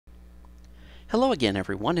Hello again,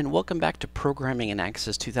 everyone, and welcome back to Programming in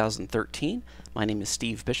Access 2013. My name is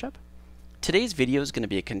Steve Bishop. Today's video is going to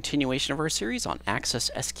be a continuation of our series on Access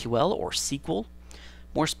SQL or SQL.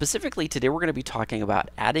 More specifically, today we're going to be talking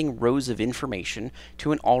about adding rows of information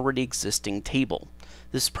to an already existing table.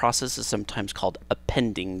 This process is sometimes called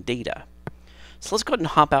appending data. So let's go ahead and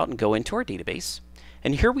hop out and go into our database.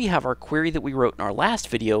 And here we have our query that we wrote in our last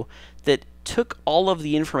video that took all of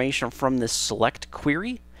the information from this select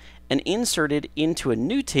query and inserted into a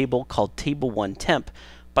new table called table1temp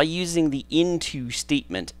by using the into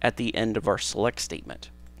statement at the end of our select statement.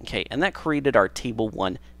 Okay, and that created our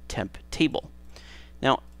table1temp table.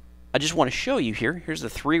 Now, I just want to show you here's the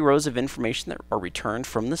 3 rows of information that are returned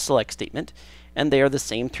from the select statement, and they are the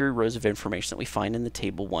same 3 rows of information that we find in the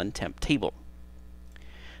table1temp table.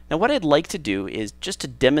 Now, what I'd like to do is just to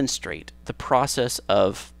demonstrate the process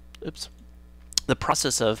of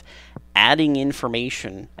adding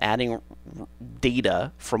information, adding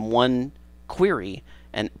data from one query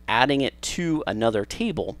and adding it to another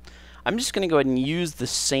table. I'm just going to go ahead and use the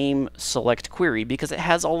same select query because it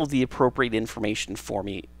has all of the appropriate information for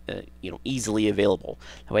me easily available.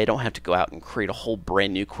 That way I don't have to go out and create a whole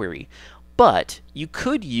brand new query. But you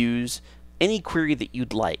could use any query that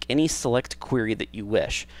you'd like, any select query that you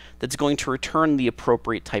wish, that's going to return the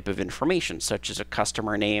appropriate type of information, such as a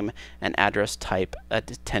customer name, an address type, a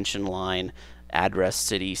detention line, address,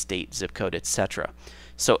 city, state, zip code, etc.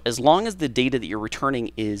 So as long as the data that you're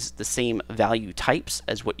returning is the same value types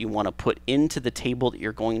as what you want to put into the table that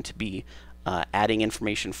you're going to be adding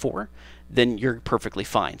information for, then you're perfectly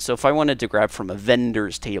fine. So if I wanted to grab from a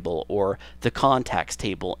vendors table or the contacts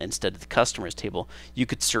table instead of the customers table, you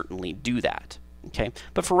could certainly do that. Okay,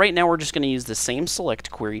 but for right now we're just going to use the same select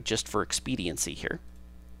query just for expediency here.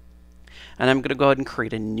 And I'm going to go ahead and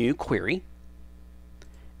create a new query.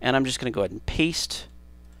 And I'm just going to go ahead and paste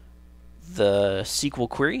the SQL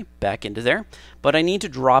query back into there. But I need to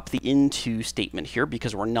drop the into statement here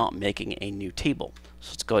because we're not making a new table.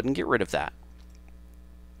 So let's go ahead and get rid of that.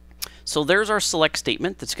 So there's our select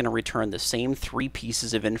statement that's going to return the same 3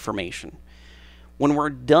 pieces of information. When we're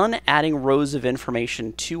done adding rows of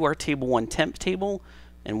information to our table1temp table,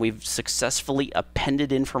 and we've successfully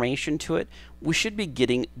appended information to it, we should be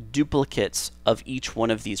getting duplicates of each one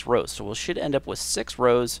of these rows. So we should end up with 6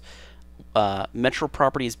 rows. Metro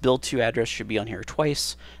Properties Build To address should be on here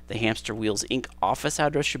twice. The Hamster Wheels Inc. office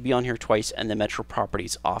address should be on here twice, and the Metro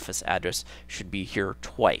Properties office address should be here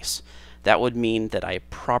twice. That would mean that I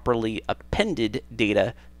properly appended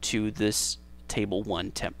data to this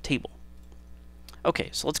table1temp table. Okay,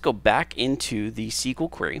 so let's go back into the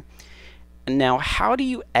SQL query. And now, how do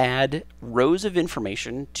you add rows of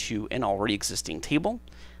information to an already existing table?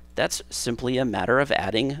 That's simply a matter of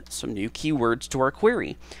adding some new keywords to our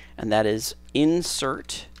query, and that is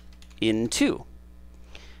insert into.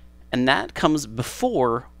 And that comes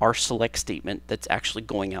before our select statement that's actually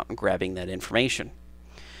going out and grabbing that information.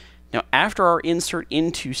 Now, after our insert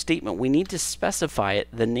into statement, we need to specify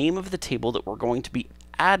the name of the table that we're going to be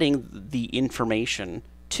adding the information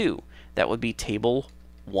to. That would be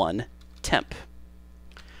table1temp.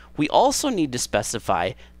 We also need to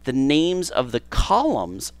specify the names of the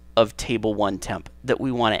columns of table1temp that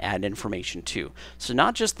we want to add information to. So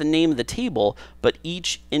not just the name of the table, but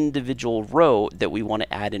each individual row that we want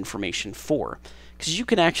to add information for. Because you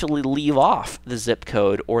can actually leave off the zip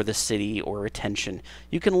code or the city or retention.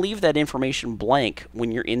 You can leave that information blank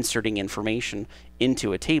when you're inserting information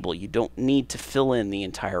into a table. You don't need to fill in the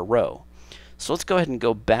entire row. So let's go ahead and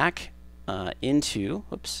go back into,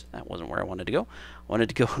 oops, that wasn't where I wanted to go. I wanted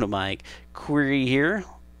to go to my query here.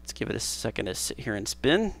 Let's give it a second to sit here and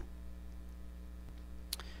spin.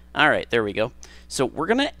 All right, there we go. So we're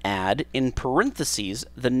going to add in parentheses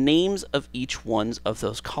the names of each one of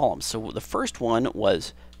those columns. So the first one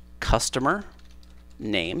was customer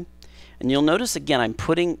name. And you'll notice again I'm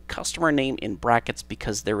putting customer name in brackets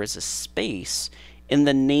because there is a space in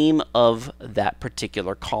the name of that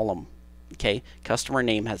particular column. Okay, customer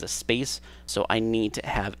name has a space, so I need to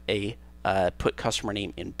have a put customer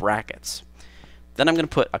name in brackets. Then I'm going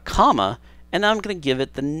to put a comma, and I'm going to give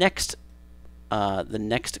it the next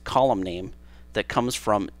column name that comes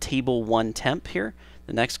from table1temp here.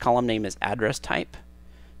 The next column name is address type.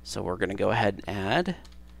 So we're going to go ahead and add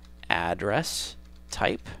address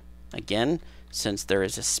type. Again, since there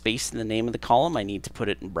is a space in the name of the column, I need to put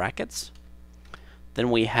it in brackets.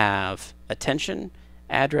 Then we have attention,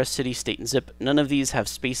 address, city, state, and zip. None of these have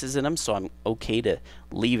spaces in them, so I'm okay to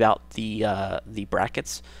leave out the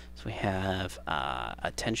brackets. So we have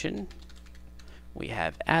attention, we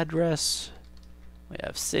have address, we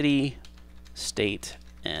have city, state,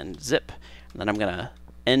 and zip. And then I'm going to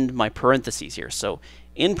end my parentheses here. So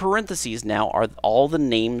in parentheses now are all the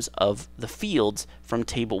names of the fields from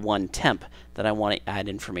table 1 temp that I want to add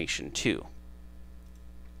information to.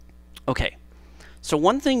 Okay, so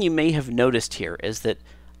one thing you may have noticed here is that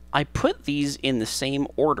I put these in the same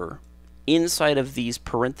order inside of these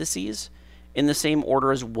parentheses, in the same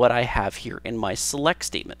order as what I have here in my select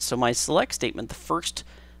statement. So my select statement, the first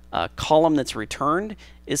column that's returned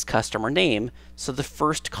is customer name, so the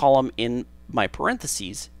first column in my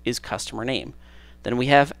parentheses is customer name. Then we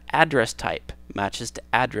have address type matches to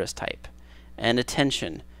address type, and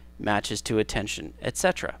attention matches to attention,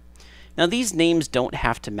 etc. Now these names don't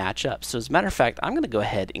have to match up, so as a matter of fact, I'm going to go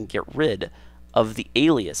ahead and get rid of the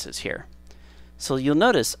aliases here. So you'll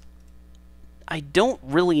notice I don't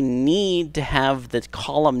really need to have the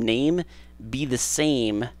column name be the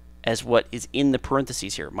same as what is in the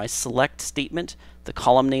parentheses here. My select statement, the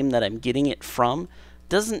column name that I'm getting it from,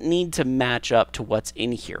 doesn't need to match up to what's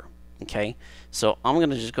in here. Okay, so I'm going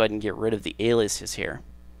to just go ahead and get rid of the aliases here.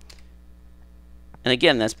 And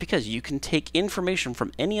again, that's because you can take information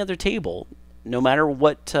from any other table, no matter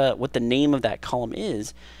what the name of that column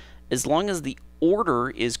is, as long as the order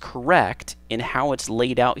is correct in how it's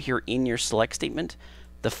laid out here in your select statement.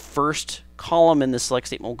 The first column in the select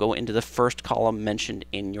statement will go into the first column mentioned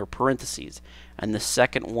in your parentheses, and the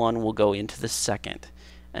second one will go into the second,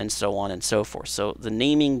 and so on and so forth. So the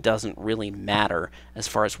naming doesn't really matter as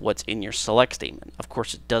far as what's in your select statement. Of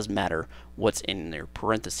course, it does matter what's in their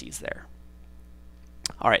parentheses there.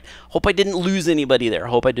 All right, hope I didn't lose anybody there.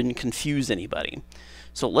 Hope I didn't confuse anybody.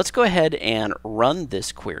 So let's go ahead and run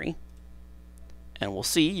this query, and we'll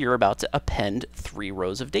see you're about to append 3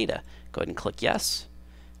 rows of data. Go ahead and click yes.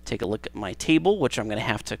 Take a look at my table, which I'm going to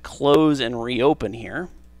have to close and reopen here.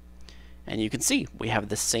 And you can see we have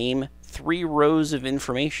the same 3 rows of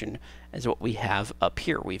information as what we have up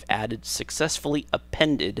here. We've successfully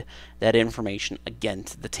appended that information again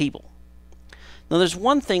to the table. Now there's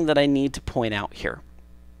one thing that I need to point out here.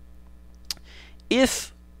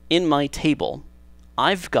 If in my table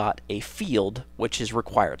I've got a field which is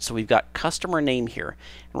required, so we've got customer name here.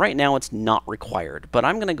 Right now it's not required, but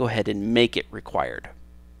I'm going to go ahead and make it required.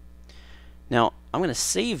 Now I'm going to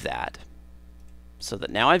save that so that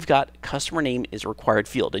now I've got customer name is a required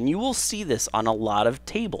field, and you will see this on a lot of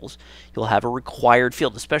tables. You'll have a required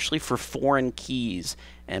field, especially for foreign keys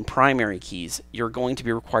and primary keys. You're going to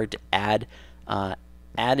be required to add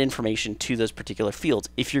information to those particular fields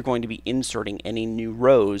if you're going to be inserting any new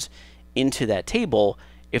rows into that table.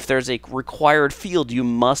 If there's a required field, you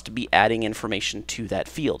must be adding information to that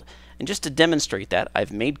field. And just to demonstrate that,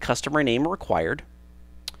 I've made customer name required.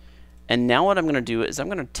 And now what I'm going to do is I'm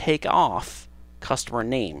going to take off customer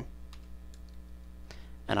name.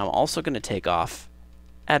 And I'm also going to take off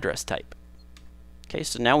address type. Okay,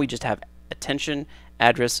 so now we just have attention,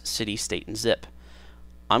 address, city, state, and zip.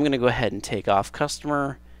 I'm going to go ahead and take off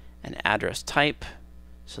customer and address type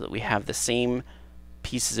so that we have the same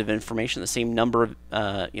pieces of information, the same number of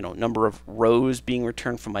number of rows being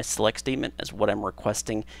returned from my select statement as what I'm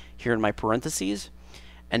requesting here in my parentheses.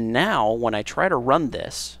 And now when I try to run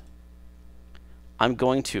this, it's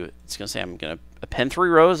going to say I'm going to append 3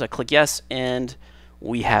 rows. I click yes, and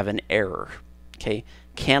we have an error. Okay,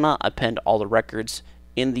 cannot append all the records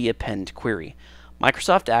in the append query.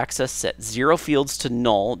 Microsoft Access set 0 fields to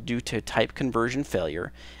null due to type conversion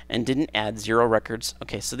failure and didn't add 0 records.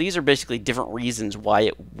 Okay, so these are basically different reasons why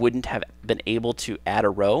it wouldn't have been able to add a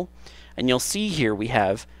row. And you'll see here we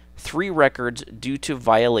have 3 records due to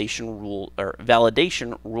validation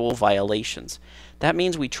rule violations. That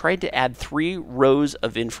means we tried to add 3 rows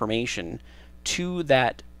of information to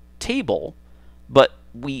that table, but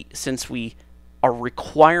since we are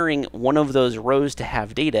requiring one of those rows to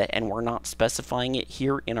have data and we're not specifying it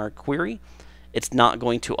here in our query, it's not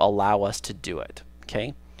going to allow us to do it.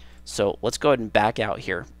 Okay, so let's go ahead and back out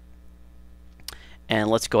here and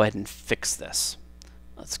let's go ahead and fix this.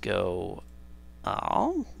 Let's go,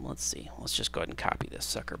 let's see, let's just go ahead and copy this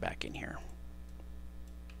sucker back in here.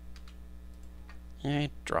 All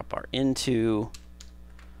right, drop our into,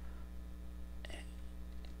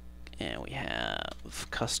 and we have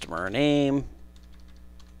customer name.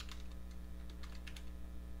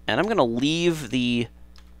 And I'm going to leave the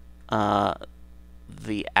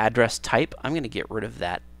address type. I'm going to get rid of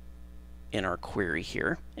that in our query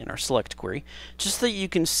here, in our select query, just so that you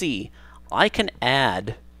can see I can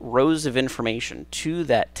add rows of information to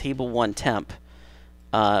that table 1 temp,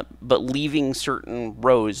 but leaving certain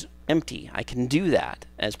rows empty. I can do that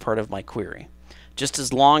as part of my query, just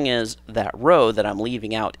as long as that row that I'm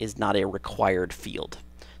leaving out is not a required field.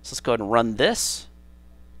 So let's go ahead and run this.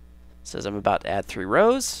 It says I'm about to add 3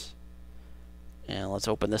 rows, And let's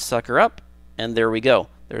open this sucker up, and there we go.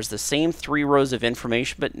 There's the same 3 rows of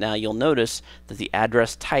information, but now you'll notice that the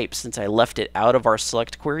address type, since I left it out of our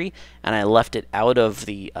select query and I left it out of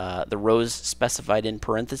the rows specified in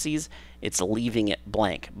parentheses, it's leaving it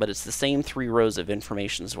blank. But it's the same 3 rows of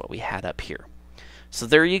information as what we had up here. So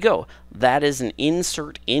there you go. That is an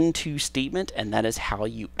insert into statement, and that is how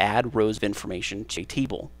you add rows of information to a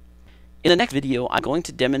table. In the next video, I'm going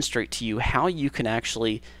to demonstrate to you how you can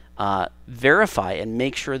actually verify and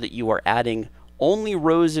make sure that you are adding only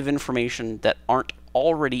rows of information that aren't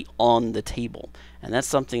already on the table. And that's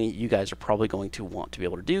something that you guys are probably going to want to be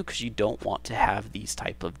able to do because you don't want to have these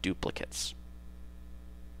type of duplicates.